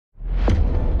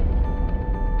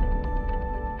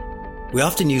We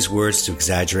often use words to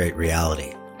exaggerate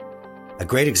reality. A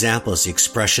great example is the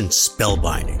expression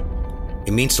spellbinding.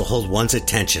 It means to hold one's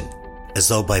attention as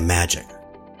though by magic.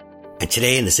 And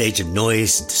today, in this age of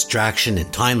noise and distraction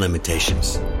and time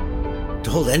limitations, to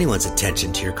hold anyone's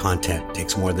attention to your content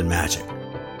takes more than magic.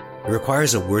 It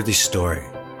requires a worthy story,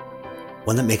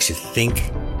 one that makes you think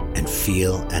and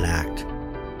feel and act.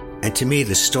 And to me,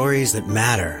 the stories that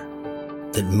matter,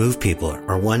 that move people,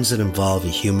 are ones that involve a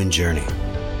human journey.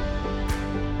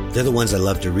 They're the ones I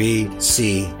love to read,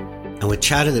 see, and with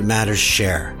Chatter That Matters,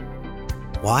 share.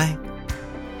 Why?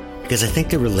 Because I think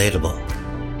they're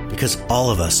relatable. Because all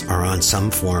of us are on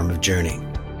some form of journey.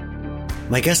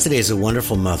 My guest today is a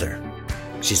wonderful mother.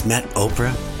 She's met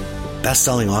Oprah,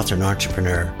 best-selling author and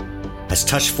entrepreneur, has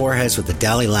touched foreheads with the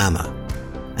Dalai Lama,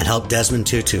 and helped Desmond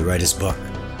Tutu write his book.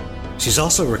 She's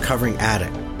also a recovering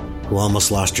addict who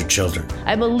almost lost her children.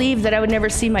 I believed that I would never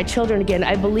see my children again.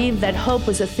 I believed that hope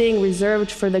was a thing reserved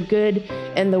for the good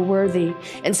and the worthy.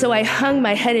 And so I hung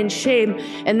my head in shame,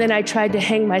 and then I tried to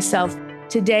hang myself.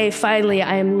 Today, finally,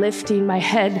 I am lifting my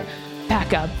head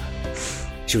back up.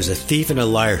 She was a thief and a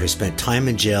liar who spent time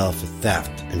in jail for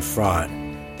theft and fraud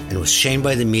and was shamed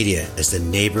by the media as the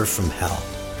neighbor from hell.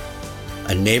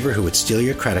 A neighbor who would steal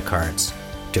your credit cards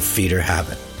to feed her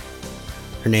habit.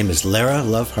 Her name is Lara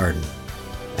Hardin,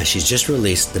 and she's just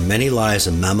released The Many Lives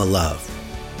of Mama Love,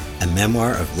 a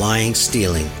memoir of lying,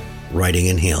 stealing, writing,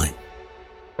 and healing.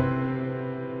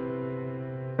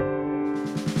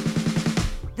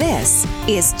 This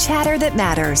is Chatter That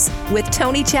Matters with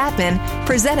Tony Chapman,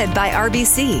 presented by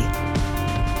RBC.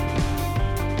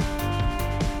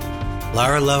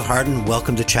 Lara Hardin,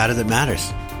 welcome to Chatter That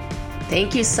Matters.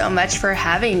 Thank you so much for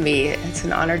having me. It's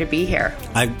an honor to be here.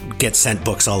 I get sent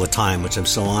books all the time, which I'm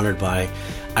so honored by.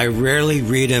 I rarely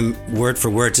read them word for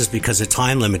word just because of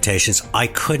time limitations. I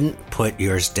couldn't put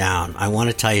yours down. I want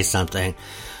to tell you something.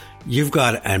 You've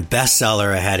got a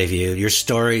bestseller ahead of you. Your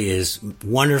story is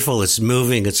wonderful. It's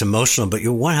moving. It's emotional, but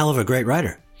you're one hell of a great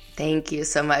writer. Thank you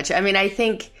so much. I mean, I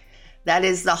think that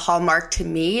is the hallmark to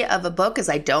me of a book, is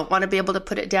I don't want to be able to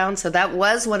put it down. So that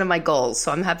was one of my goals.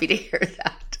 So I'm happy to hear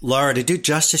that. Lara, to do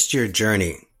justice to your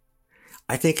journey,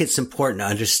 I think it's important to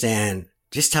understand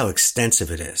just how extensive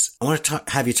it is. I want to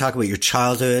have you talk about your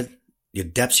childhood, your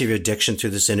depths of your addiction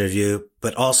through this interview,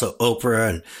 but also Oprah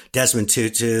and Desmond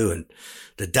Tutu and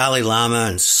the Dalai Lama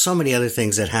and so many other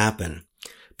things that happen.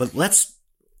 But let's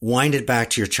wind it back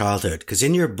to your childhood, because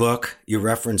in your book, you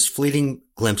reference fleeting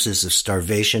glimpses of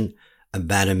starvation,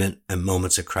 abandonment, and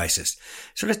moments of crisis.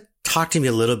 Sort of talk to me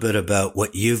a little bit about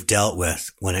what you've dealt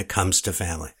with when it comes to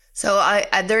family. So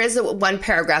there is one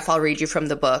paragraph I'll read you from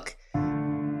the book.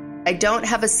 I don't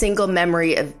have a single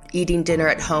memory of eating dinner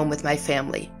at home with my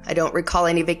family. I don't recall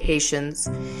any vacations.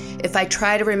 If I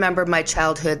try to remember my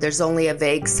childhood, there's only a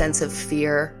vague sense of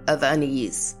fear, of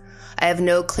unease. I have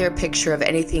no clear picture of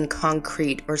anything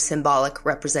concrete or symbolic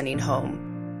representing home.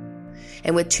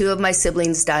 And with two of my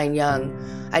siblings dying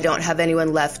young, I don't have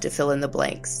anyone left to fill in the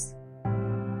blanks.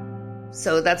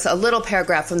 So that's a little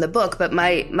paragraph from the book, but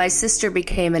my sister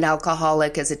became an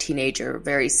alcoholic as a teenager,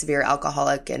 very severe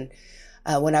alcoholic, and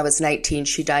when I was 19,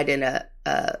 she died in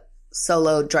a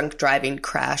solo drunk driving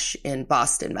crash in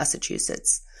Boston,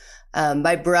 Massachusetts.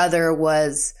 My brother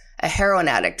was a heroin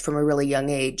addict from a really young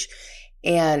age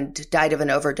and died of an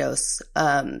overdose.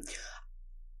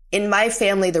 In my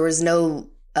family, there was no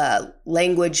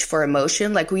language for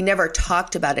emotion. Like, we never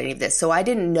talked about any of this. So I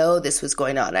didn't know this was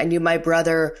going on. I knew my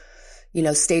brother,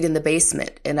 stayed in the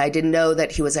basement, and I didn't know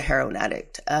that he was a heroin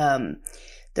addict.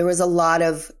 There was a lot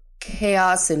of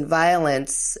chaos and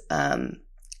violence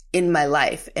in my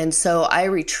life. And so I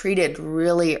retreated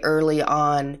really early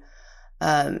on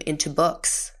into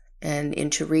books and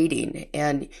into reading.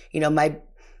 And,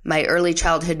 my early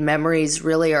childhood memories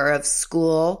really are of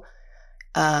school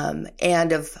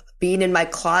and of being in my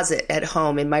closet at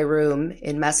home, in my room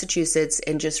in Massachusetts,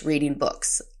 and just reading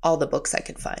books, all the books I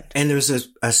could find. And there's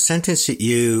a sentence that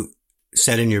you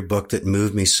said in your book that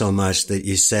moved me so much, that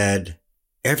you said,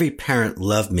 "Every parent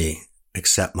loved me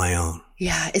except my own."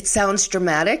 Yeah, it sounds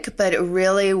dramatic, but it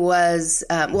really was.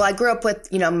 I grew up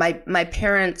with, my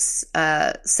parents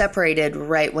separated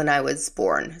right when I was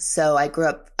born. So I grew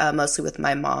up mostly with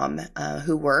my mom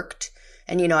who worked.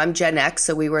 And, I'm Gen X,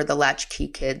 so we were the latchkey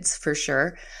kids for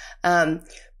sure.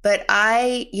 But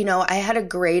I had a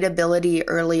great ability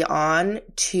early on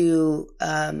to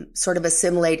sort of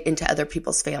assimilate into other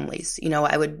people's families.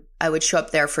 I would show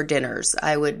up there for dinners.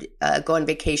 I would go on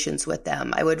vacations with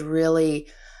them. I would really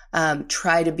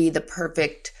try to be the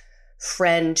perfect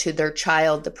friend to their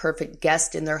child, the perfect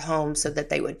guest in their home, so that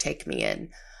they would take me in.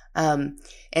 And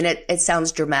it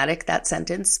sounds dramatic, that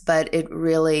sentence, but it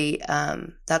really,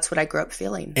 that's what I grew up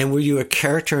feeling. And were you a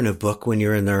character in a book when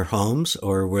you're in their homes,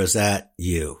 or was that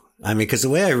you? I mean, because the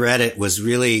way I read it was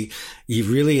really, you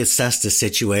really assessed the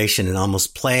situation and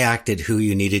almost play acted who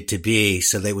you needed to be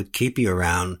so they would keep you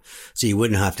around so you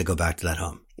wouldn't have to go back to that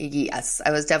home. Yes, I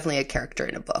was definitely a character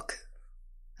in a book.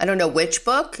 I don't know which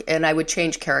book, and I would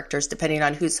change characters depending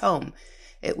on whose home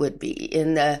it would be.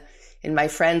 In my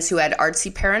friends who had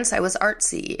artsy parents, I was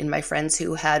artsy. In my friends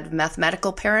who had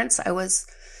mathematical parents, I was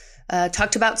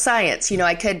talked about science.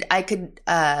 I could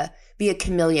be a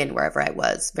chameleon wherever I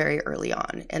was very early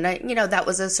on, and that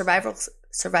was a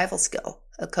survival skill,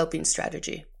 a coping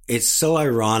strategy. It's so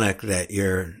ironic that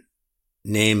your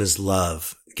name is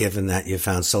Love, given that you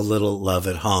found so little love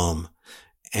at home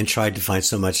and tried to find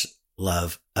so much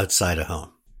love outside of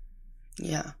home.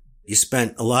 Yeah. You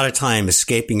spent a lot of time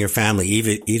escaping your family,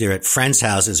 either at friends'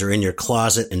 houses or in your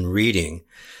closet and reading,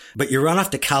 but you run off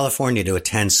to California to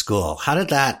attend school. How did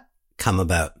that come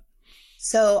about?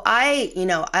 So I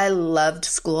loved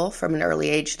school from an early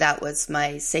age. That was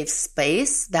my safe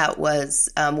space. That was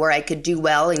where I could do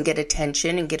well and get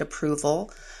attention and get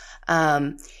approval.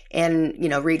 And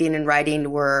reading and writing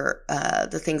were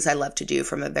the things I loved to do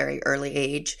from a very early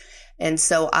age. And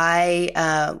so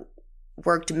I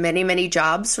worked many, many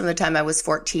jobs from the time I was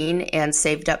 14 and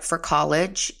saved up for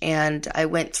college. And I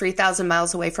went 3,000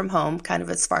 miles away from home, kind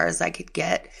of as far as I could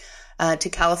get, to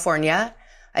California.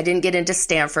 I didn't get into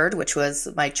Stanford, which was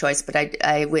my choice, but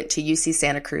I went to UC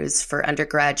Santa Cruz for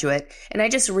undergraduate. And I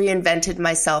just reinvented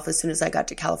myself as soon as I got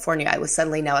to California. I was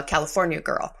suddenly now a California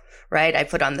girl, right? I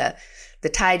put on the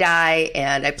tie-dye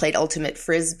and I played ultimate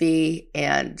Frisbee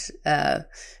and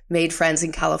made friends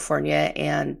in California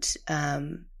and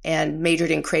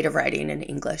majored in creative writing and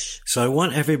English. So I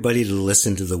want everybody to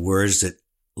listen to the words that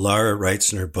Lara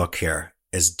writes in her book here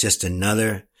as just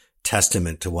another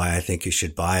testament to why I think you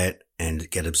should buy it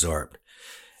and get absorbed.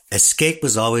 Escape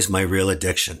was always my real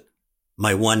addiction,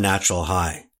 my one natural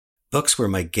high. Books were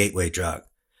my gateway drug.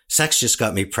 Sex just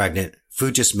got me pregnant.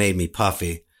 Food just made me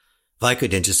puffy.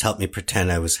 Vicodin just helped me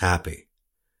pretend I was happy.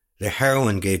 The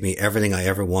heroin gave me everything I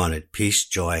ever wanted, peace,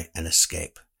 joy, and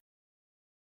escape.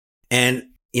 And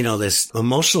this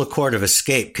emotional chord of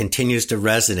escape continues to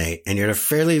resonate. And you're at a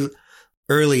fairly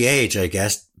early age, I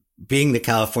guess, being the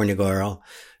California girl,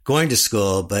 going to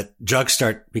school, but drugs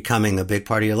start becoming a big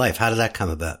part of your life. How did that come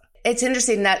about? It's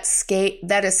interesting that escape,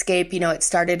 it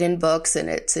started in books and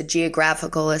it's a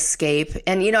geographical escape.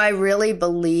 And, I really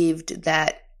believed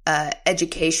that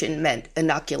education meant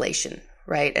inoculation,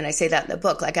 right? And I say that in the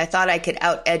book. Like I thought I could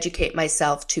out-educate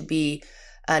myself to be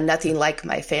nothing like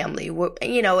my family,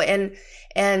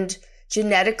 and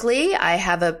genetically, I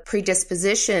have a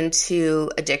predisposition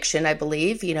to addiction, I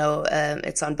believe.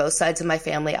 It's on both sides of my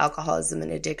family, alcoholism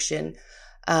and addiction.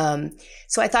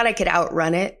 So I thought I could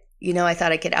outrun it. I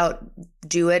thought I could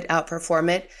outdo it,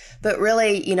 outperform it. But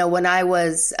really, when I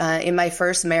was in my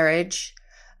first marriage,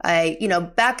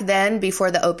 back then,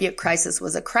 before the opiate crisis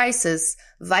was a crisis,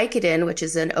 Vicodin, which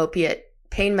is an opiate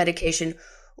pain medication,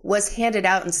 was handed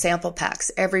out in sample packs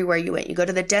everywhere you went. You go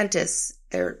to the dentist,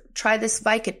 try this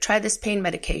Vicodin, try this pain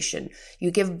medication.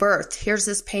 You give birth, here's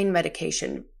this pain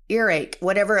medication, earache,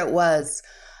 whatever it was.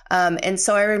 And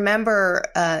so I remember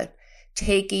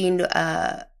taking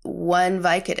one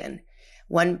Vicodin,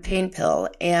 one pain pill,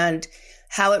 and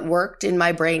how it worked in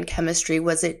my brain chemistry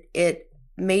was it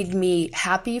made me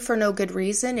happy for no good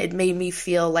reason. It made me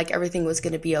feel like everything was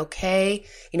going to be okay.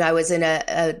 I was in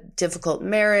a difficult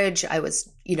marriage. I was,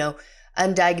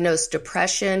 undiagnosed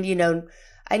depression.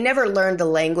 I never learned the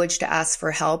language to ask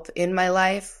for help in my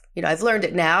life. I've learned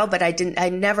it now, but I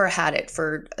never had it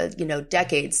for,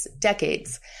 decades.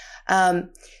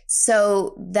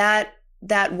 So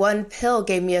that one pill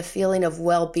gave me a feeling of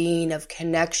well-being, of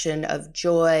connection, of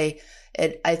joy.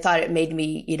 I thought it made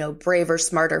me, braver,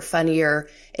 smarter, funnier,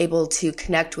 able to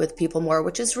connect with people more,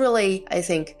 which is really, I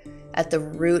think, at the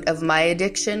root of my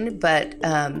addiction. But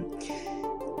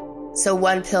so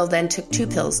one pill then took two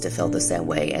pills to feel the same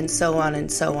way, and so on and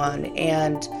so on.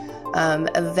 And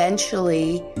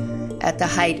eventually, at the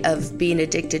height of being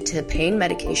addicted to pain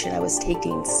medication, I was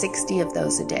taking 60 of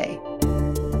those a day.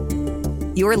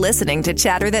 You're listening to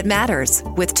Chatter That Matters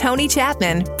with Tony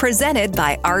Chapman, presented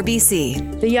by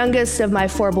RBC. The youngest of my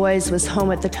four boys was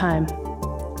home at the time.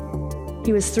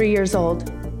 He was 3 years old.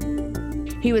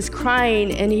 He was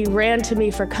crying and he ran to me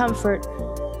for comfort,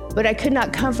 but I could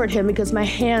not comfort him because my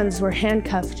hands were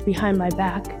handcuffed behind my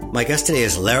back. My guest today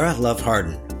is Lara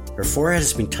Hardin. Her forehead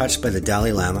has been touched by the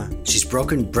Dalai Lama. She's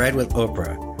broken bread with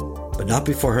Oprah, but not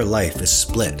before her life is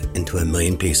split into a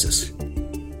million pieces.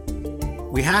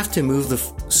 We have to move the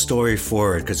story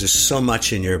forward because there's so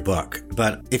much in your book.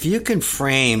 But if you can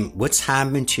frame what's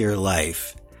happened to your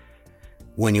life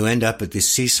when you end up at the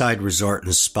seaside resort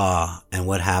and spa and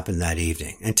what happened that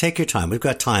evening, and take your time. We've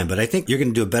got time, but I think you're going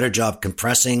to do a better job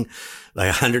compressing like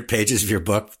 100 pages of your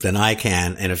book than I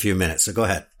can in a few minutes. So go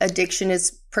ahead. Addiction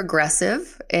is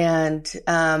progressive. And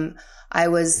I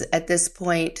was at this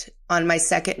point on my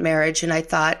second marriage, and I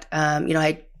thought,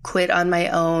 I quit on my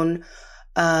own.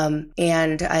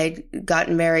 And I'd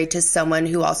gotten married to someone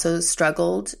who also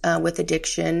struggled with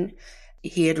addiction.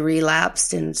 He had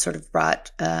relapsed and sort of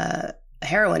brought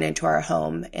heroin into our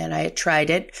home, and I had tried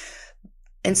it.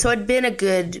 And so it'd been a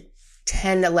good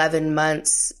 10, 11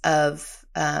 months of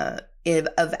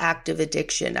active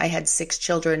addiction. I had 6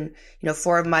 children,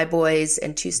 4 of my boys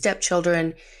and 2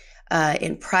 stepchildren.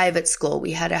 In private school,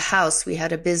 we had a house, we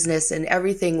had a business, and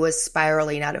everything was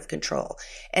spiraling out of control.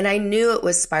 And I knew it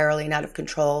was spiraling out of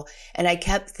control. And I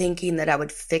kept thinking that I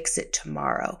would fix it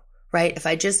tomorrow, right? If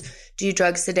I just do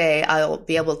drugs today, I'll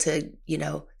be able to,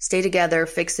 stay together,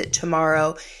 fix it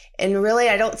tomorrow. And really,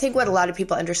 I don't think what a lot of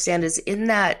people understand is in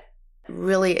that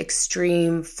really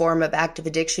extreme form of active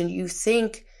addiction, you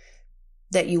think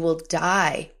that you will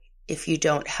die if you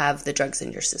don't have the drugs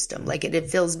in your system. Like it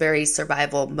feels very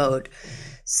survival mode.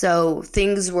 So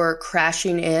things were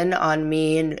crashing in on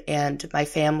me and my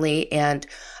family. And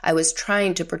I was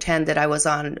trying to pretend that I was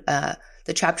on,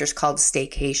 the chapter's called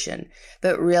Staycation,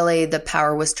 but really the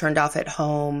power was turned off at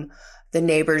home. The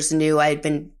neighbors knew I had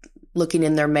been looking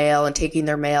in their mail and taking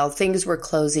their mail. Things were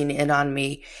closing in on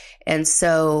me. And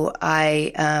so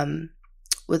I,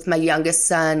 with my youngest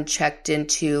son, checked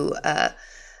into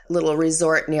little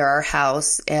resort near our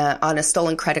house on a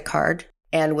stolen credit card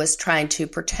and was trying to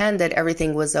pretend that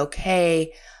everything was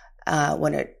okay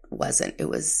when it wasn't. It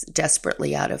was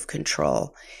desperately out of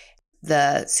control.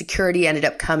 The security ended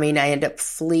up coming. I ended up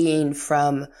fleeing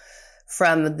from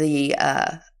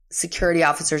the security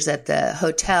officers at the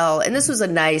hotel. And this was a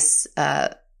nice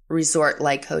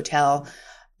resort-like hotel.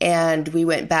 And we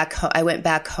went back. I went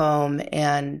back home,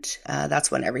 and that's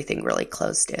when everything really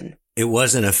closed in. It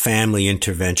wasn't a family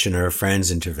intervention or a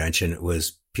friend's intervention. It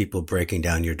was people breaking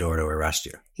down your door to arrest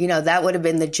you. That would have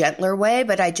been the gentler way,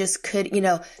 but I just could,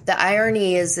 the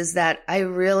irony is that I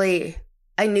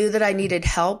knew that I needed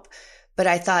help, but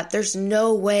I thought there's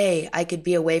no way I could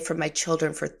be away from my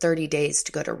children for 30 days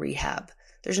to go to rehab.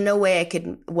 There's no way I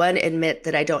could, one, admit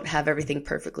that I don't have everything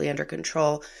perfectly under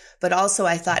control, but also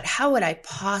I thought, how would I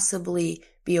possibly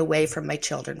be away from my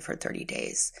children for 30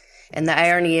 days? And the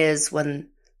irony is when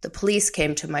the police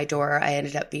came to my door, I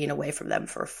ended up being away from them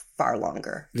for far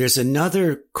longer. There's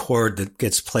another chord that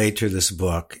gets played through this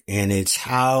book, and it's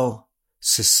how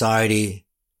society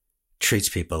treats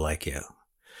people like you.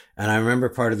 And I remember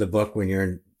part of the book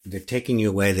when they're taking you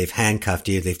away, they've handcuffed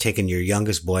you, they've taken your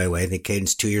youngest boy away. I think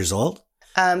Caden's 2 years old.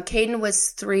 Caden was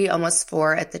 3, almost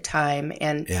 4 at the time.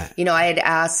 And, I had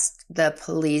asked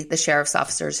the sheriff's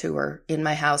officers who were in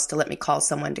my house to let me call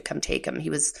someone to come take him.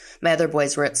 My other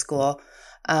boys were at school.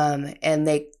 And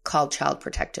they called Child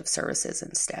Protective Services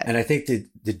instead. And I think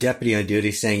the deputy on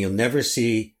duty saying, you'll never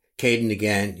see Caden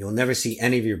again. You'll never see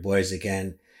any of your boys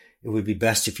again. It would be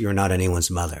best if you were not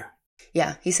anyone's mother.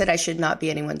 Yeah. He said I should not be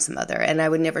anyone's mother and I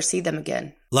would never see them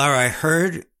again. Lara, I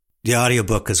heard the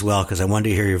audiobook as well because I wanted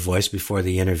to hear your voice before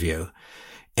the interview.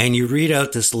 And you read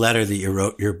out this letter that you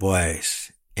wrote your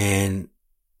boys, and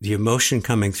the emotion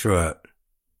coming through it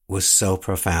was so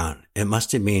profound. It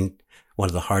must have been one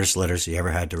of the hardest letters you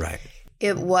ever had to write.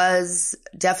 It was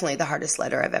definitely the hardest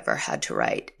letter I've ever had to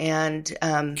write. And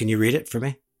can you read it for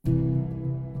me?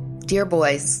 Dear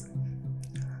boys,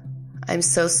 I'm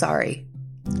so sorry.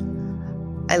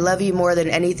 I love you more than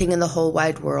anything in the whole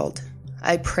wide world.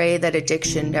 I pray that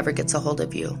addiction never gets a hold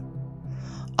of you.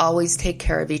 Always take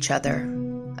care of each other.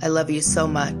 I love you so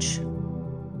much.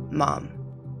 Mom.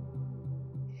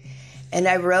 And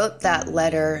I wrote that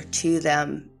letter to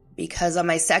them because on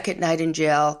my second night in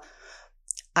jail,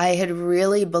 I had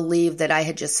really believed that I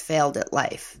had just failed at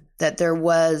life, that there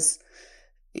was,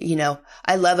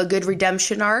 I love a good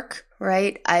redemption arc,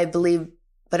 right? I believed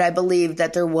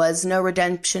that there was no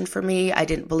redemption for me. I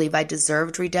didn't believe I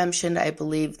deserved redemption. I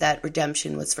believed that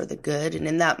redemption was for the good. And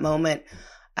in that moment,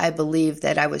 I believed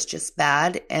that I was just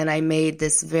bad. And I made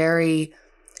this very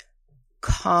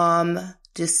calm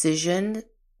decision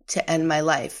to end my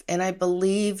life. And I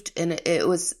believed, and it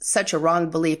was such a wrong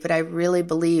belief, but I really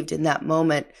believed in that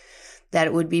moment that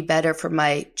it would be better for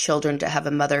my children to have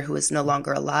a mother who is no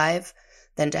longer alive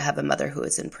than to have a mother who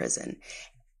is in prison.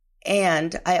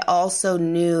 And I also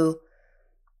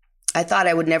I thought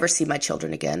I would never see my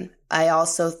children again. I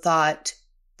also thought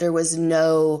there was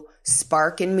no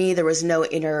spark in me. There was no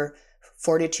inner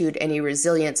fortitude, any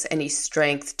resilience, any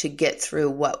strength to get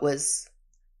through what was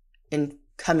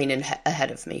coming in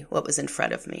ahead of me, what was in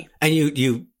front of me. And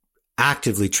you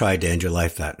actively tried to end your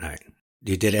life that night.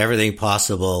 You did everything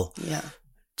possible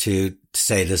to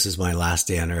say, this is my last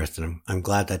day on earth. And I'm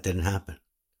glad that didn't happen.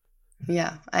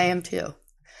 Yeah, I am too.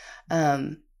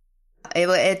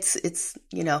 It's,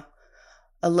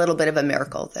 a little bit of a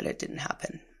miracle that it didn't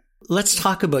happen. Let's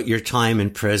talk about your time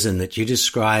in prison that you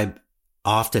describe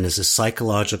often as a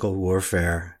psychological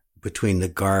warfare between the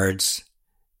guards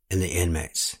and the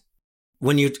inmates.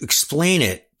 When you explain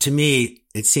it, to me,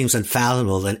 it seems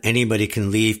unfathomable that anybody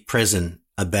can leave prison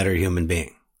a better human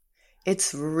being.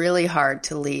 It's really hard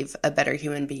to leave a better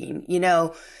human being.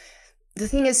 The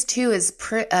thing is, too, is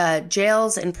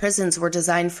jails and prisons were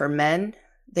designed for men.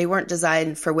 They weren't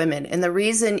designed for women. And the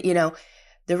reason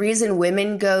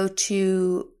women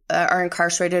are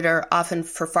incarcerated are often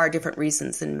for far different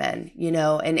reasons than men,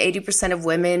 and 80% of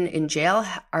women in jail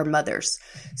are mothers.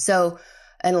 So,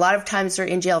 and a lot of times they're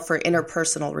in jail for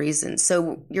interpersonal reasons.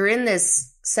 So you're in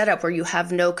this setup where you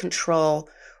have no control,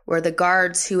 where the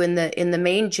guards who in the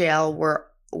main jail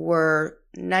were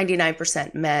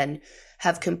 99% men,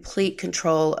 have complete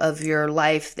control of your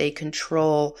life. They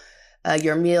control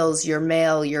your meals, your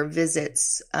mail, your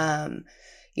visits.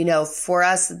 For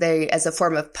us, they, as a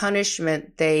form of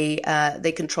punishment, they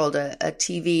controlled a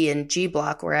TV in G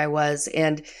Block where I was,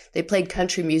 and they played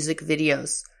country music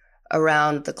videos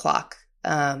around the clock,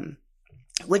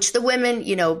 which the women,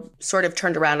 sort of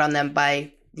turned around on them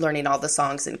by learning all the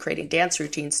songs and creating dance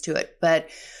routines to it. But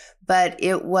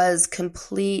it was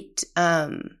complete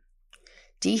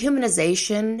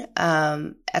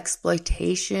dehumanization,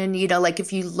 exploitation. Like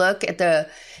if you look at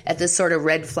the sort of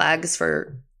red flags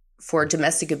for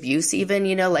domestic abuse,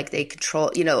 even, like they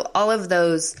control, all of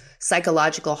those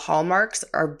psychological hallmarks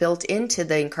are built into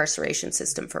the incarceration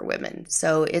system for women.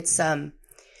 So it's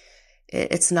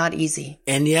not easy.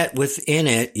 And yet within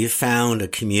it, you found a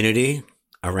community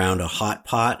around a hot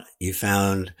pot. You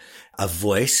found a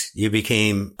voice. You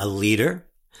became a leader.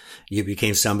 You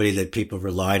became somebody that people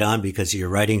relied on because of your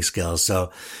writing skills.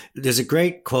 So there's a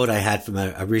great quote I had from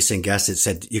a recent guest that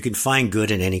said, you can find good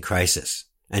in any crisis.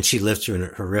 And she lived through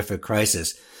a horrific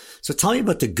crisis. So tell me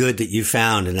about the good that you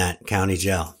found in that county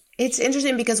jail. It's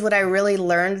interesting because what I really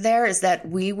learned there is that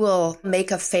we will make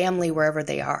a family wherever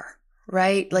they are,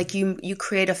 right? Like you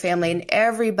create a family, and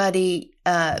everybody,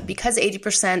 because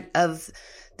 80% of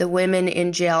the women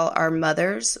in jail are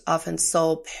mothers, often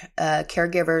sole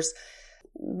caregivers,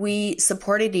 we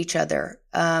supported each other.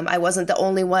 I wasn't the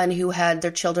only one who had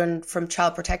their children from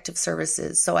Child Protective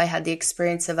Services. So I had the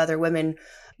experience of other women.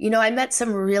 I met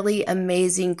some really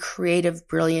amazing, creative,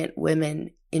 brilliant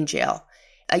women in jail.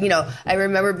 I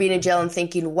remember being in jail and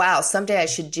thinking, wow, someday I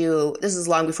should this is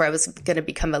long before I was going to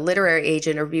become a literary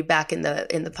agent or be back in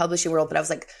the publishing world. But I was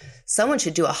like, someone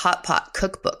should do a hot pot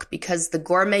cookbook, because the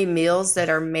gourmet meals that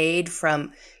are made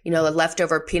from, a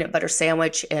leftover peanut butter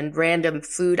sandwich and random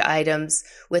food items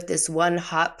with this one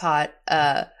hot pot,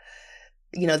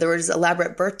 there was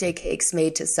elaborate birthday cakes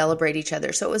made to celebrate each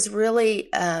other. So it was really,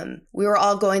 we were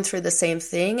all going through the same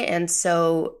thing. And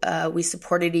so we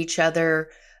supported each other.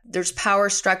 There's power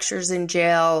structures in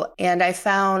jail. And I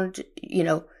found,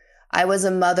 I was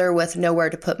a mother with nowhere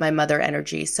to put my mother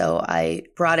energy. So I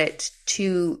brought it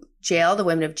to jail, the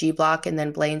women of G Block and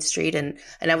then Blaine Street. And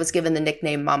I was given the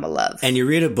nickname Mama Love. And you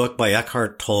read a book by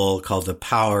Eckhart Tolle called The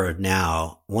Power of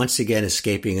Now, once again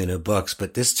escaping into books.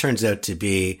 But this turns out to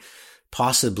be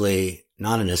possibly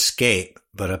not an escape,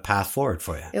 but a path forward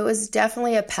for you. It was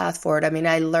definitely a path forward. I mean,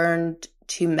 I learned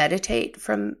to meditate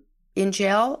in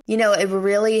jail. It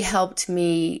really helped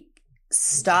me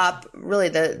stop. Really,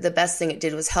 the best thing it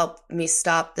did was help me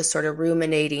stop the sort of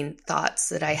ruminating thoughts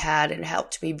that I had, and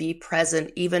helped me be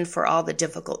present even for all the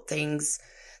difficult things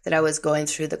that I was going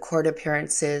through, the court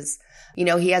appearances.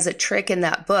 He has a trick in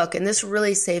that book, and this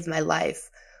really saved my life,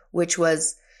 which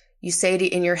was, you say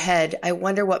in your head, I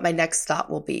wonder what my next thought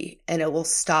will be, and it will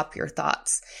stop your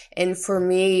thoughts. And for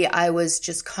me, I was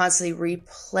just constantly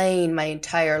replaying my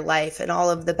entire life and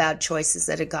all of the bad choices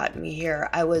that had gotten me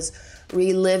here. I was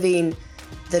reliving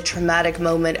the traumatic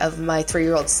moment of my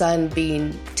 3-year-old son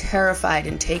being terrified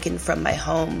and taken from my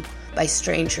home by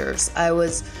strangers. I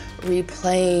was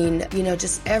replaying,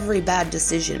 just every bad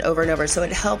decision over and over. So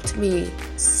it helped me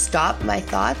stop my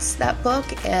thoughts, that book,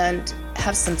 and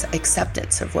have some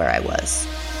acceptance of where I was.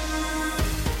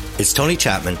 It's Tony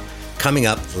Chapman. Coming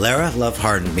up, Lara Love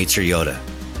Hardin meets her Yoda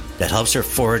that helps her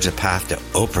forge a path to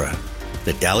Oprah,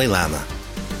 the Dalai Lama,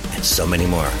 and so many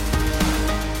more.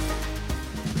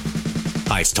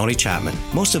 Hi, Hi, it's Tony Chapman.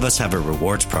 Most of us have a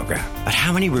rewards program, but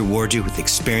how many reward you with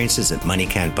experiences that money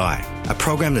can't buy? A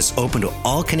program that's open to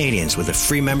all Canadians with a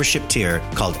free membership tier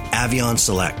called Avion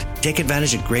Select. Take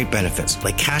advantage of great benefits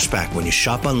like cashback when you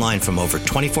shop online from over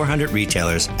 2,400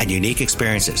 retailers and unique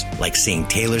experiences like seeing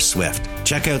Taylor Swift.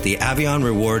 Check out the Avion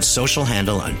Rewards social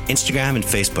handle on Instagram and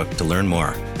Facebook to learn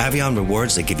more. Avion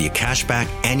Rewards that give you cashback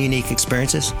and unique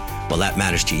experiences? Well, that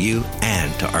matters to you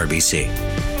and to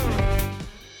RBC.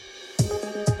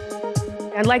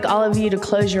 I'd like all of you to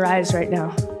close your eyes right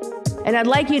now. And I'd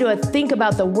like you to think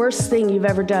about the worst thing you've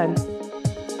ever done.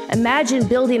 Imagine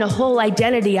building a whole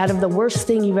identity out of the worst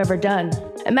thing you've ever done.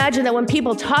 Imagine that when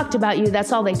people talked about you,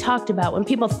 that's all they talked about. When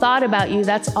people thought about you,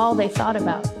 that's all they thought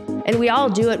about. And we all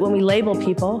do it when we label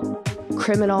people: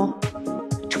 criminal,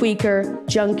 tweaker,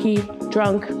 junkie,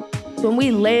 drunk. When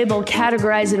we label,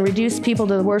 categorize, and reduce people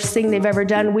to the worst thing they've ever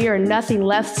done, we are nothing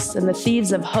less than the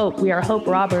thieves of hope. We are hope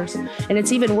robbers. And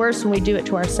it's even worse when we do it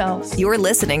to ourselves. You're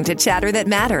listening to Chatter That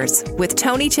Matters with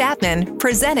Tony Chapman,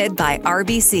 presented by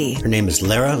RBC. Her name is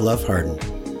Lara Hardin,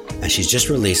 and she's just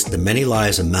released The Many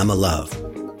Lies of Mama Love,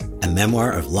 a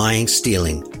memoir of lying,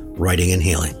 stealing, writing, and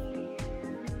healing.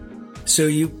 So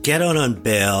you get out on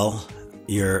bail.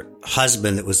 Your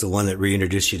husband, that was the one that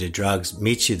reintroduced you to drugs,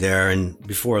 meets you there, and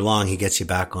before long, he gets you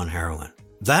back on heroin.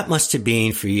 That must have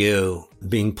been, for you,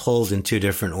 being pulled in two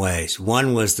different ways.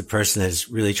 One was the person that's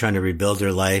really trying to rebuild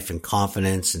her life and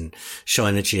confidence and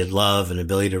showing that she had love and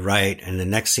ability to write. And the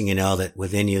next thing you know, that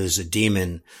within you is a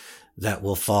demon that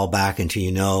will fall back until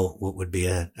you know what would be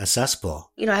a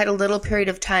cesspool. I had a little period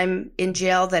of time in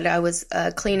jail that I was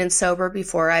clean and sober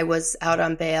before I was out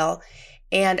on bail.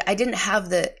 And I didn't have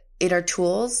the inner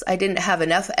tools. I didn't have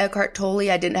enough Eckhart Tolle.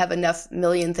 I didn't have enough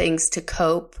million things to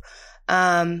cope.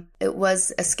 It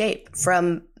was escape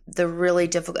from the really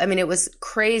difficult. I mean, it was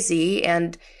crazy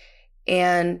and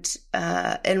really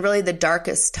the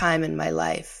darkest time in my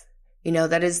life.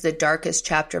 That is the darkest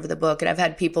chapter of the book. And I've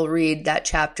had people read that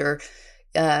chapter,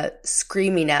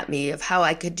 screaming at me of how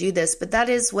I could do this. But that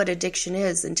is what addiction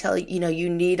is. Until, you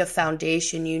need a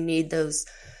foundation, you need those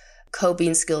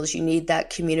coping skills, you need that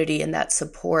community and that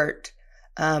support,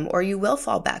 or you will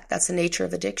fall back. That's the nature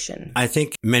of addiction. I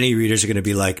think many readers are going to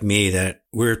be like me, that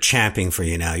we're champing for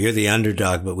you now. You're the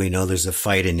underdog, but we know there's a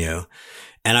fight in you.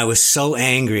 And I was so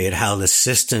angry at how the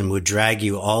system would drag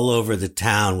you all over the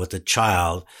town with a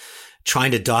child,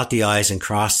 trying to dot the I's and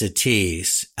cross the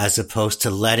T's, as opposed to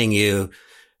letting you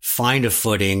find a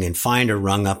footing and find a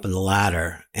rung up in the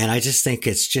ladder. And I just think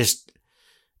it's just,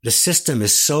 the system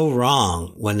is so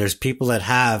wrong when there's people that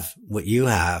have what you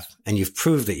have, and you've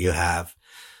proved that you have,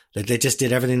 that they just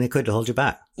did everything they could to hold you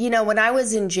back. When I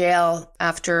was in jail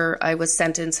after I was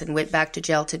sentenced and went back to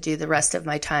jail to do the rest of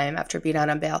my time after being out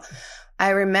on bail, I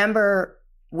remember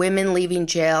women leaving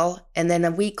jail, and then a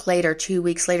week later, 2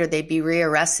 weeks later, they'd be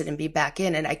rearrested and be back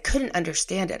in. And I couldn't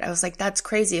understand it. I was like, that's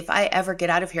crazy. If I ever get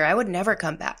out of here, I would never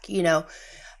come back,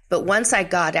 But once I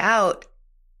got out,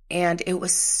 and it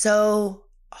was so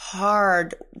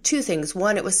hard. Two things.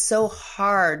 One, it was so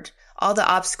hard. All the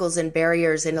obstacles and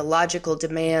barriers and illogical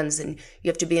demands, and you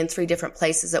have to be in 3 different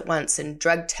places at once, and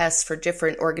drug tests for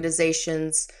different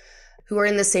organizations who are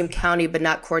in the same county but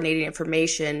not coordinating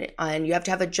information. And you have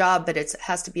to have a job, but it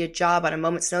has to be a job on a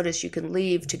moment's notice. You can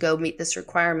leave to go meet this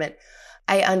requirement.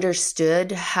 I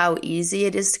understood how easy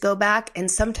it is to go back,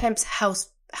 and sometimes how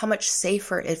much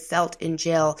safer it felt in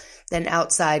jail than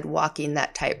outside walking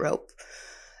that tightrope.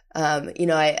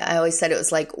 I always said it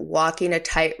was like walking a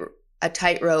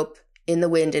tightrope in the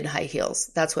wind in high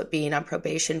heels. That's what being on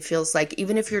probation feels like.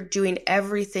 Even if you're doing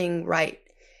everything right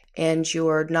and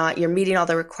you're meeting all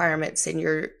the requirements and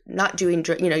you're not doing,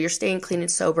 you're staying clean and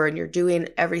sober and you're doing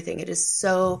everything. It is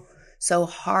so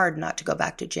hard not to go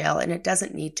back to jail, and it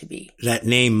doesn't need to be. That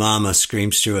name Mama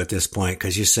screams through at this point,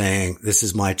 because you're saying, this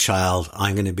is my child.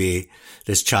 I'm going to be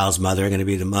this child's mother. I'm going to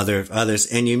be the mother of others.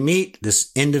 And you meet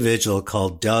this individual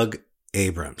called Doug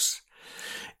Abrams.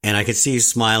 And I could see you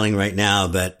smiling right now,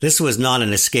 but this was not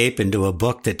an escape into a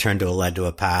book that led to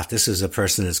a path. This is a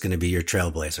person that's going to be your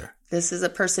trailblazer. This is a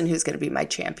person who's going to be my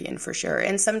champion for sure.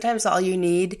 And sometimes all you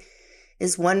need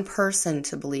is one person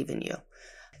to believe in you.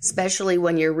 Especially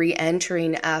when you're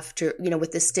re-entering after,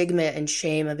 with the stigma and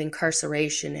shame of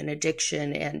incarceration and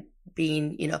addiction and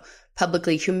being,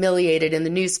 publicly humiliated in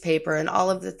the newspaper and all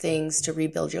of the things to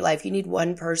rebuild your life. You need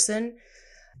one person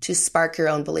to spark your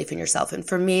own belief in yourself. And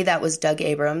for me, that was Doug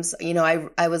Abrams.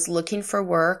 I was looking for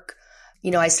work.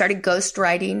 I started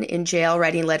ghostwriting in jail,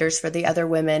 writing letters for the other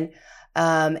women,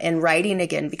 and writing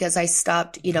again because I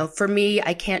stopped, for me,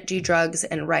 I can't do drugs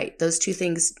and write. Those two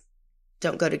things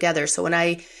don't go together. So when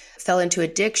I fell into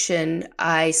addiction,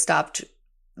 I stopped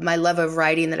my love of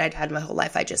writing that I'd had my whole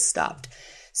life, I just stopped.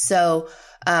 So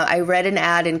I read an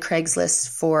ad in Craigslist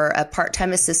for a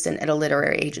part-time assistant at a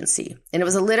literary agency. And it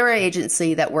was a literary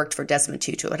agency that worked for Desmond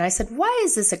Tutu. And I said, why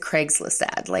is this a Craigslist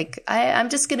ad? Like, I'm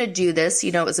just going to do this.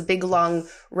 You know, it was a big, long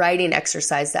writing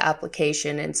exercise, the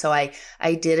application. And so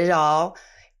I did it all.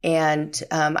 And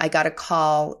I got a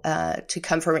call to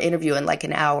come for an interview in like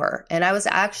an hour. And I was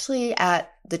actually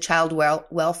at the child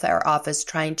welfare office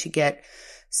trying to get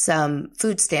some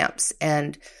food stamps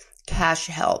and cash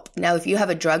help. Now, if you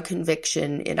have a drug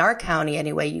conviction in our county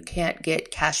anyway, you can't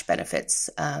get cash benefits.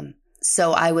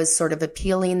 So I was sort of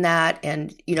appealing that.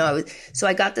 And, you know, so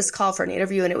I got this call for an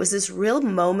interview, and it was this real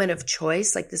moment of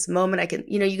choice, like this moment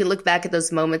you can look back at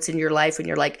those moments in your life when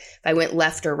you're like, if I went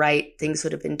left or right, things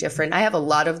would have been different. I have a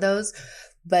lot of those,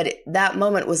 but that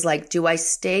moment was like, do I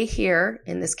stay here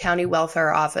in this county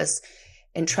welfare office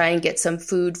and try and get some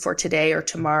food for today or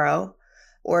tomorrow?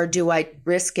 Or do I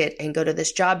risk it and go to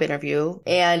this job interview?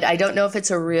 And I don't know if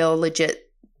it's a real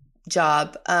legit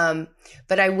job.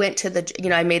 But I went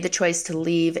to I made the choice to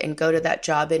leave and go to that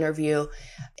job interview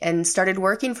and started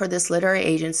working for this literary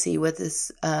agency with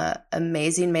this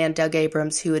amazing man, Doug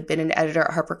Abrams, who had been an editor at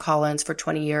HarperCollins for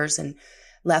 20 years and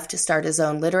left to start his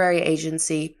own literary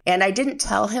agency. And I didn't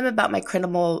tell him about my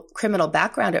criminal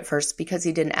background at first because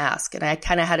he didn't ask. And I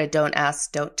kind of had a don't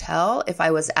ask, don't tell. If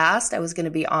I was asked, I was going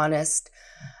to be honest.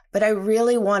 But I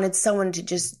really wanted someone to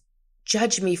just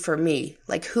judge me for me,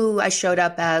 like who I showed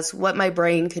up as, what my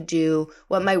brain could do,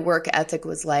 what my work ethic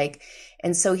was like.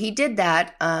 And so he did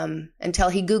that until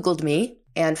he Googled me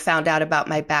and found out about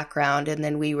my background. And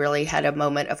then we really had a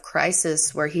moment of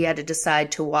crisis where he had to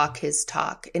decide to walk his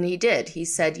talk. And he did. He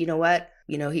said, you know what?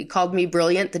 You know, he called me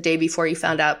brilliant the day before he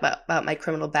found out about my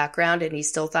criminal background, and he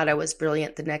still thought I was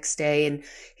brilliant the next day. And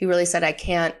he really said, I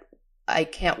can't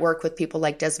work with people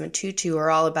like Desmond Tutu who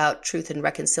are all about truth and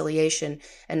reconciliation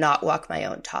and not walk my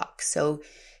own talk. So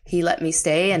he let me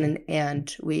stay,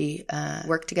 and we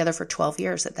worked together for 12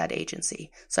 years at that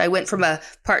agency. So I went from a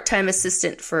part-time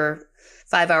assistant for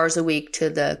 5 hours a week to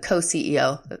the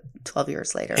co-CEO 12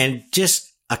 years later. And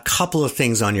just a couple of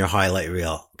things on your highlight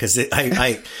reel, because you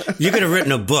could have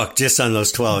written a book just on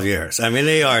those 12 years. I mean,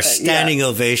 they are standing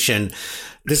ovation.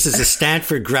 This is a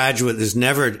Stanford graduate who's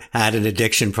never had an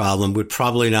addiction problem, would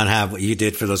probably not have what you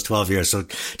did for those 12 years. So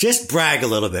just brag a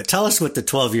little bit. Tell us what the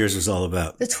 12 years was all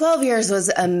about. The 12 years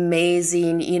was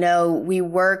amazing. You know, we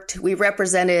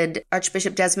represented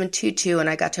Archbishop Desmond Tutu, and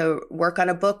I got to work on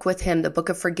a book with him, The Book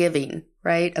of Forgiving,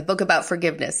 right? A book about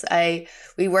forgiveness.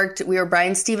 We were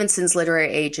Brian Stevenson's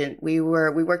literary agent. We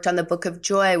worked on the Book of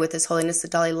Joy with His Holiness the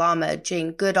Dalai Lama,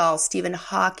 Jane Goodall, Stephen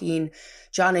Hawking,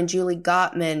 John and Julie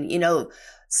Gottman, you know,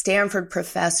 Stanford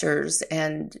professors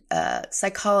and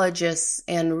psychologists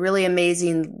and really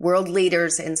amazing world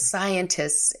leaders and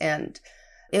scientists. And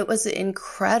it was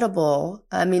incredible.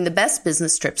 I mean, the best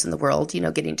business trips in the world, you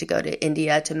know, getting to go to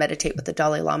India to meditate with the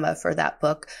Dalai Lama for that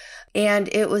book. And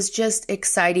it was just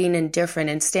exciting and different,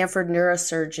 and Stanford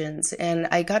neurosurgeons. And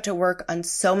I got to work on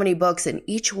so many books, and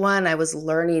each one I was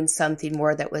learning something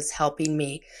more that was helping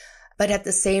me. But at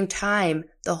the same time,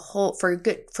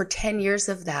 for 10 years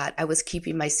of that, I was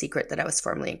keeping my secret that I was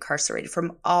formerly incarcerated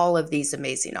from all of these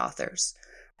amazing authors.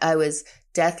 I was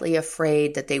deathly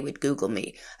afraid that they would Google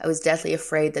me. I was deathly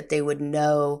afraid that they would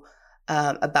know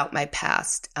about my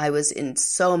past. I was in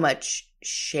so much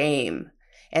shame.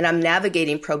 And I'm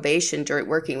navigating probation during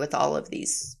working with all of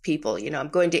these people. You know, I'm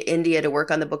going to India to work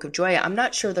on the Book of Joy. I'm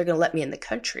not sure they're going to let me in the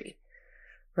country.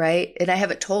 Right? And I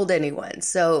haven't told anyone.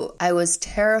 So I was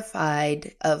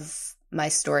terrified of my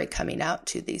story coming out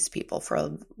to these people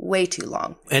for way too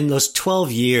long. And those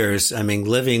 12 years, I mean,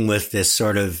 living with this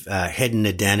sort of hidden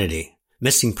identity,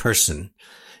 missing person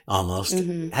almost.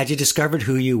 Mm-hmm. Had you discovered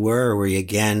who you were, or were you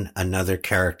again another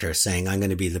character saying, I'm going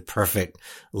to be the perfect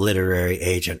literary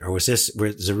agent? Or was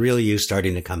the real you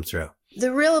starting to come through?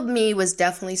 The real me was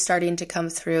definitely starting to come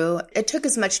through. It took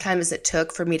as much time as it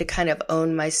took for me to kind of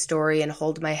own my story and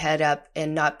hold my head up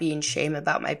and not be in shame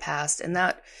about my past. And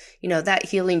that, you know, that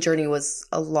healing journey was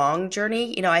a long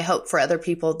journey. You know, I hope for other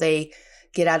people, they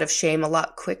get out of shame a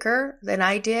lot quicker than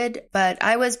I did. But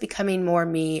I was becoming more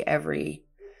me every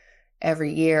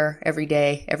year, every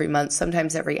day, every month,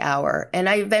 sometimes every hour. And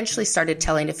I eventually started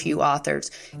telling a few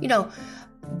authors, you know,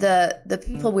 the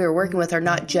people we were working with are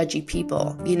not judgy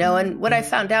people, you know, and what I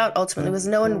found out ultimately was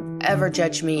no one ever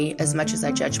judged me as much as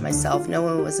I judged myself. No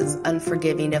one was as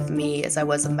unforgiving of me as I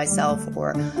was of myself,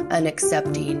 or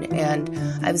unaccepting.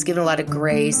 And I was given a lot of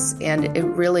grace, and it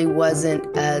really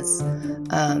wasn't as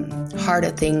hard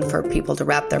a thing for people to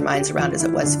wrap their minds around as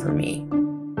it was for me.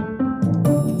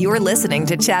 You're listening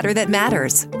to Chatter That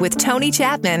Matters with Tony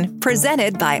Chapman,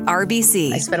 presented by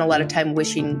RBC. I spent a lot of time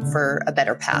wishing for a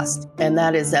better past, and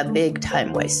that is a big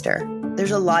time waster. There's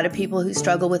a lot of people who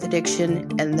struggle with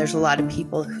addiction, and there's a lot of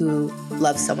people who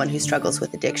love someone who struggles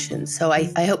with addiction. So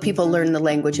I hope people learn the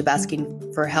language of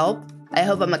asking for help. I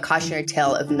hope I'm a cautionary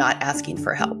tale of not asking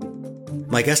for help.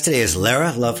 My guest today is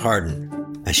Lara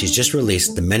Hardin, and she's just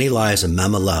released The Many Lives of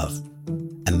Mama Love,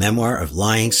 a memoir of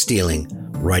lying, stealing,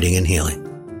 writing, and healing.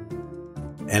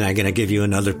 And I'm going to give you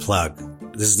another plug.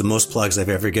 This is the most plugs I've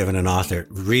ever given an author.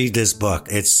 Read this book.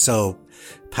 It's so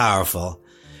powerful.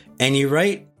 And you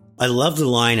write, I love the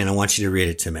line and I want you to read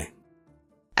it to me.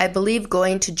 I believe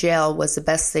going to jail was the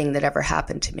best thing that ever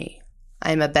happened to me.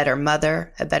 I am a better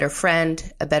mother, a better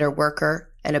friend, a better worker,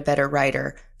 and a better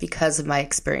writer because of my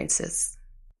experiences.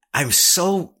 I'm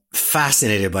so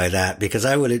fascinated by that because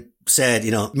I would have said,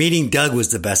 meeting Doug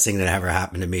was the best thing that ever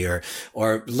happened to me,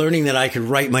 or learning that I could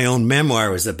write my own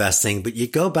memoir was the best thing. But you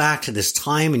go back to this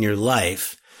time in your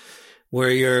life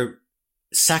where you're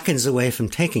seconds away from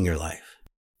taking your life.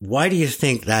 Why do you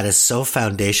think that is so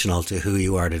foundational to who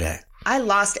you are today? I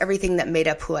lost everything that made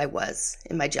up who I was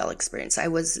in my jail experience. I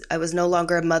was no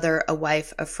longer a mother, a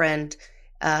wife, a friend,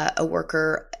 a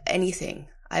worker, anything.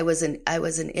 I was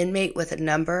an inmate with a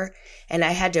number, and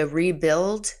I had to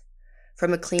rebuild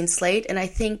from a clean slate. And I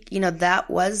think, that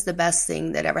was the best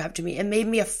thing that ever happened to me. It made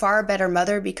me a far better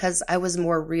mother because I was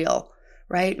more real,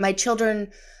 right? My children,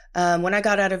 when I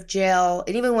got out of jail,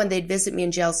 and even when they'd visit me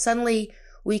in jail, suddenly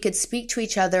we could speak to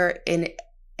each other in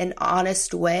an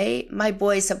honest way. My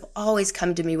boys have always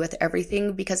come to me with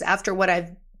everything because after what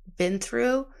I've been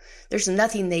through, there's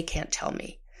nothing they can't tell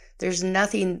me. There's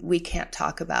nothing we can't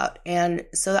talk about. And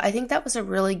so I think that's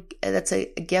a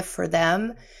gift for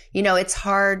them. It's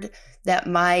hard that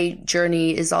my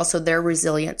journey is also their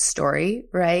resilient story,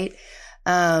 right?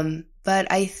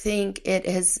 But I think it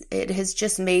has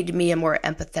just made me a more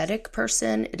empathetic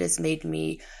person. It has made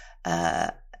me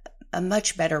a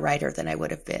much better writer than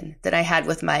I had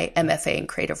with my MFA in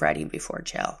creative writing before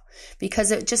jail, because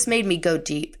it just made me go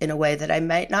deep in a way that I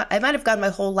might have gone my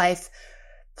whole life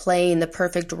playing the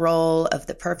perfect role of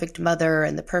the perfect mother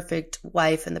and the perfect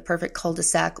wife and the perfect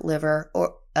cul-de-sac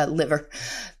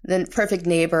the perfect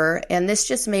neighbor. And this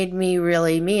just made me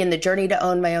really me. And the journey to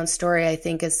own my own story, I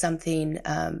think, is something,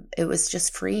 it was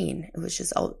just freeing. It was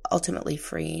just ultimately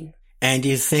freeing. And do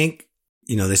you think,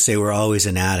 they say we're always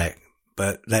an addict,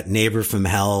 but that neighbor from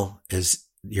hell is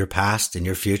your past and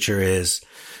your future is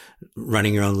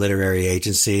running your own literary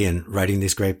agency and writing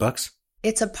these great books?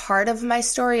 It's a part of my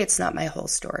story. It's not my whole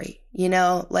story.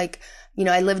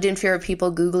 I lived in fear of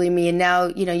people Googling me, and now,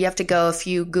 you have to go a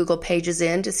few Google pages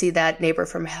in to see that Neighbor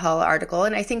from Hell article.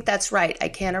 And I think that's right. I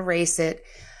can't erase it.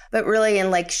 But really,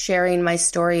 in sharing my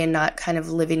story and not kind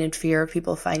of living in fear of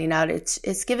people finding out,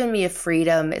 it's given me a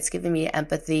freedom. It's given me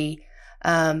empathy.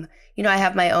 I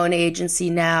have my own agency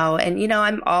now, and,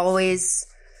 I'm always,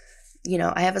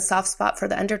 I have a soft spot for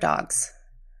the underdogs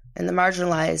and the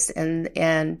marginalized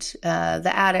and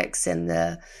the addicts and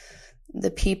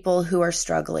the people who are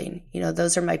struggling.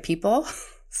 Those are my people.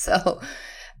 So,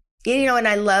 and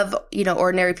I love,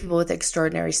 ordinary people with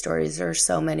extraordinary stories. There are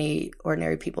so many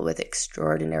ordinary people with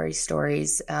extraordinary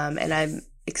stories. And I'm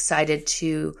excited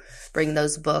to bring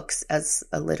those books as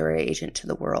a literary agent to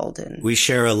the world. And we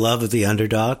share a love of the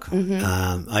underdog.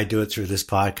 Mm-hmm. I do it through this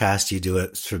podcast. You do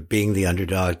it through being the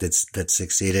underdog that's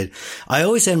succeeded. I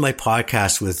always end my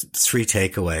podcast with 3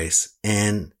 takeaways.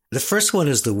 And the first one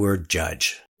is the word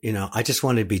judge. I just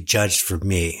wanted to be judged for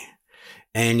me.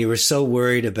 And you were so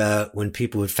worried about when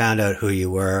people had found out who you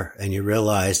were, and you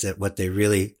realized that what they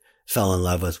really fell in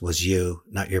love with was you,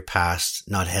 not your past,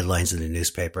 not headlines in the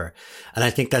newspaper. And I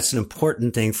think that's an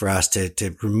important thing for us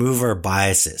to remove our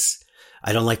biases.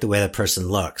 I don't like the way that person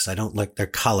looks. I don't like their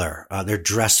color. They're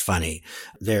dressed funny.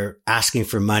 They're asking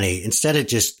for money. Instead of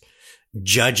just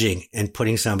judging and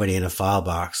putting somebody in a file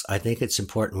box, I think it's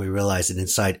important we realize that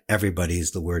inside everybody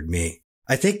is the word me.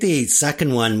 I think the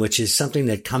second one, which is something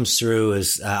that comes through,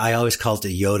 is I always call it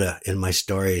the Yoda in my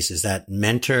stories, is that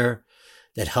mentor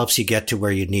that helps you get to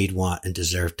where you need, want, and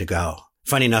deserve to go.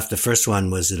 Funny enough, the first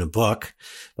one was in a book,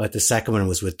 but the second one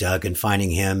was with Doug and finding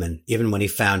him. And even when he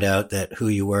found out that who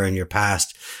you were in your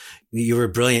past, you were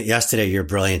brilliant yesterday, you're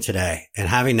brilliant today. And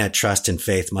having that trust and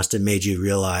faith must have made you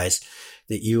realize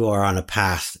that you are on a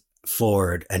path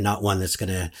forward and not one that's going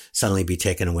to suddenly be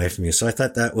taken away from you. So I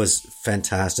thought that was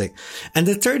fantastic. And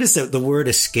the third is the word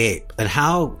escape, and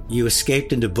how you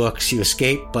escaped into books. You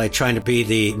escaped by trying to be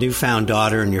the newfound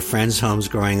daughter in your friends' homes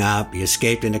growing up. You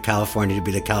escaped into California to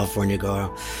be the California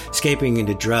girl, escaping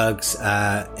into drugs.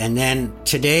 And then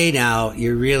today now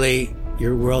you're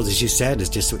your world, as you said, is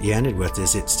just what you ended with,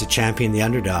 is it's to champion the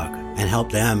underdog and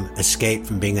help them escape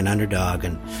from being an underdog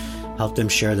and help them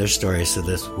share their stories so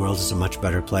this world is a much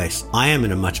better place. I am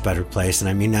in a much better place, and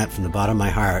I mean that from the bottom of my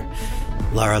heart.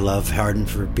 Lara, love Hardin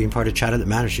for being part of Chatter That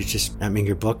Matters. It's just, I mean,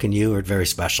 your book and you are very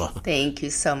special. Thank you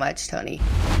so much, Tony.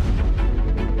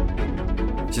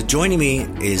 So joining me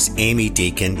is Amy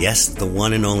Deacon. Yes, the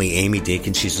one and only Amy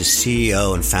Deacon. She's the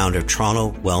CEO and founder of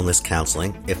Toronto Wellness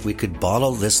Counseling. If we could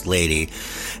bottle this lady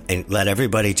and let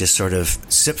everybody just sort of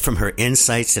sip from her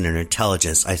insights and her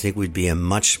intelligence, I think we'd be a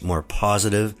much more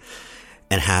positive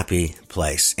and happy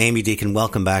place. Amy Deacon,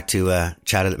 welcome back to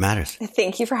Chatter That Matters.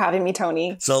 Thank you for having me,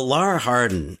 Tony. So Lara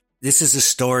Hardin, this is a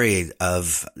story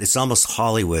of, it's almost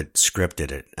Hollywood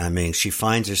scripted it. I mean, she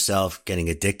finds herself getting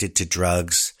addicted to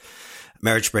drugs.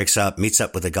 Marriage breaks up, meets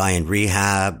up with a guy in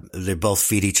rehab. They both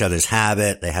feed each other's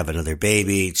habit. They have another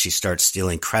baby. She starts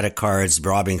stealing credit cards,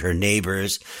 robbing her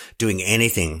neighbors, doing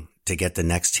anything to get the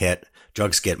next hit.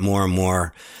 Drugs get more and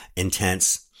more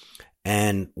intense.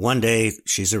 And one day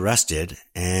she's arrested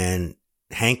and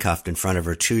handcuffed in front of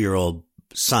her 2-year-old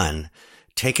son,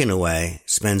 taken away,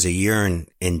 spends a year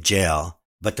in jail.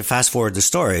 But to fast forward the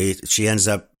story, she ends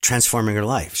up transforming her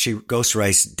life. She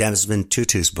ghostwrites Desmond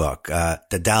Tutu's book,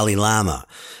 The Dalai Lama,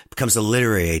 becomes a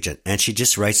literary agent. And she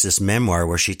just writes this memoir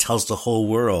where she tells the whole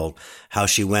world how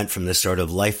she went from this sort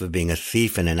of life of being a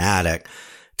thief and an addict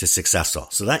to successful.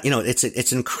 So that, it's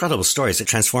an incredible story. It's a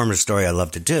transformative story I love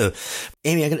to do.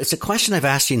 Amy, it's a question I've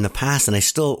asked you in the past, and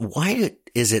why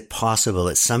is it possible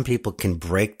that some people can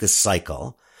break the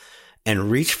cycle and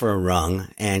reach for a rung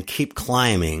and keep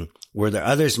climbing, where the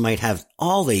others might have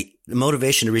all the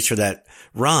motivation to reach for that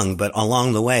rung, but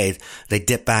along the way, they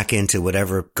dip back into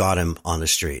whatever got them on the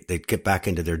street. They get back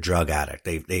into their drug addict.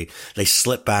 They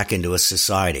slip back into a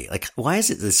society. Like, why is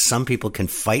it that some people can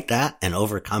fight that and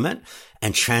overcome it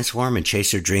and transform and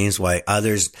chase their dreams, while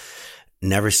others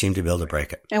never seem to be able to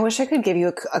break it? I wish I could give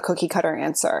you a cookie cutter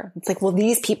answer. It's like, well,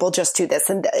 these people just do this.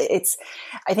 And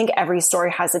I think every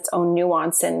story has its own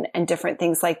nuance and different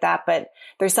things like that. But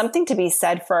there's something to be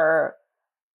said for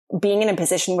being in a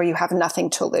position where you have nothing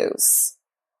to lose,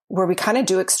 where we kind of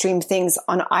do extreme things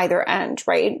on either end,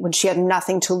 right? When she had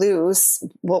nothing to lose,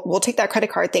 we'll take that credit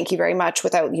card. Thank you very much,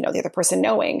 without, the other person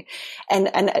knowing. And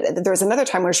there was another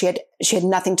time where she had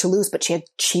nothing to lose, but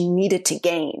she needed to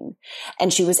gain.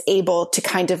 And she was able to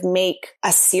kind of make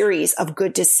a series of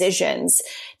good decisions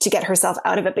to get herself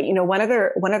out of it. But, one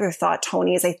other thought,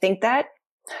 Tony, is I think that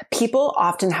people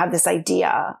often have this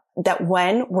idea that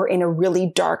when we're in a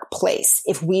really dark place,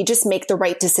 if we just make the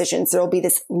right decisions, there will be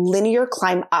this linear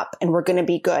climb up and we're going to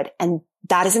be good. And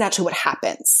that isn't actually what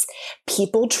happens.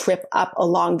 People trip up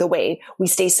along the way. We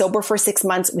stay sober for 6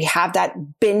 months. We have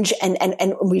that binge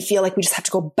and we feel like we just have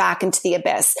to go back into the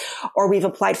abyss, or we've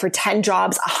applied for 10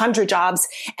 jobs, 100 jobs.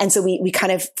 And so we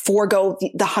kind of forego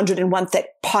the 101th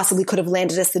that possibly could have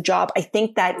landed us the job. I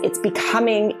think that it's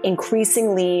becoming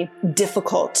increasingly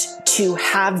difficult to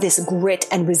have this grit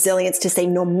and resilience to say,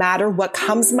 no matter what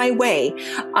comes my way,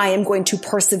 I am going to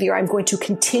persevere. I'm going to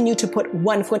continue to put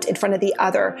one foot in front of the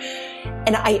other.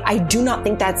 And I do not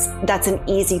think that's an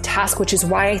easy task, which is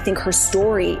why I think her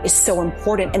story is so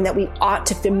important, and that we ought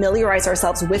to familiarize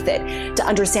ourselves with it, to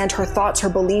understand her thoughts, her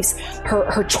beliefs,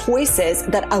 her choices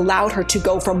that allowed her to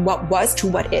go from what was to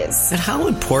what is. And how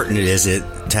important is it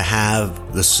to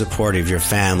have the support of your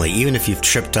family, even if you've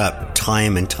tripped up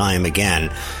time and time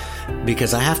again?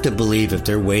 Because I have to believe if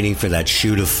they're waiting for that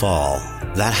shoe to fall,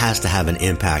 that has to have an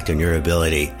impact on your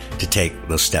ability to take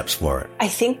those steps forward. I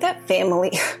think that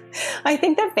family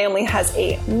has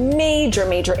a major,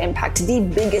 major impact, the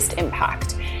biggest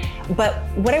impact. But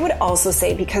what I would also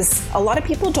say, because a lot of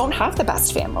people don't have the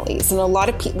best families, and a lot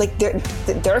of people, like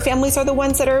their families are the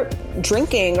ones that are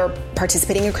drinking or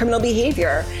participating in criminal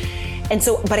behavior. And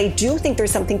so, but I do think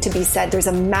there's something to be said. There's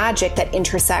a magic that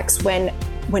intersects when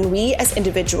we as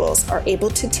individuals are able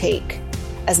to take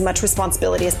as much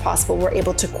responsibility as possible. We're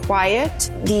able to quiet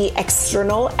the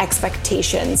external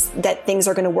expectations that things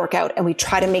are going to work out, and we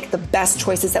try to make the best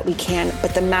choices that we can.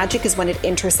 But the magic is when it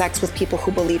intersects with people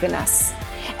who believe in us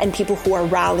and people who are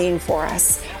rallying for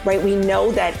us, right? We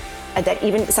know that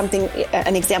even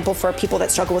an example for people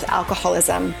that struggle with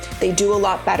alcoholism, they do a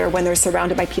lot better when they're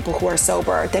surrounded by people who are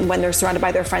sober than when they're surrounded by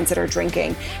their friends that are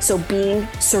drinking. So being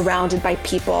surrounded by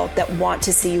people that want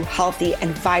to see you healthy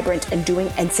and vibrant and doing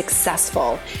and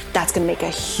successful, that's going to make a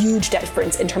huge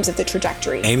difference in terms of the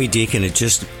trajectory. Amy Deacon, you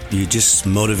just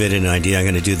motivated an idea. I'm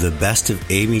going to do the Best of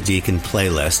Amy Deacon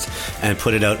playlist and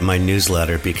put it out in my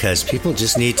newsletter, because people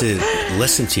just need to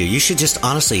listen to you. You should just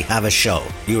honestly have a show.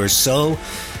 You are so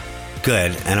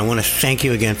good. And I want to thank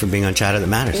you again for being on Chatter That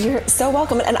Matters. You're so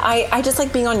welcome. And I just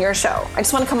like being on your show. I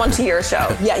just want to come onto your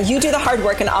show. Yeah, you do the hard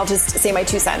work and I'll just say my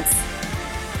 2 cents.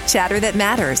 Chatter That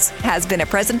Matters has been a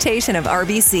presentation of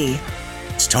RBC.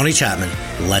 It's Tony Chapman.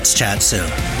 Let's chat soon.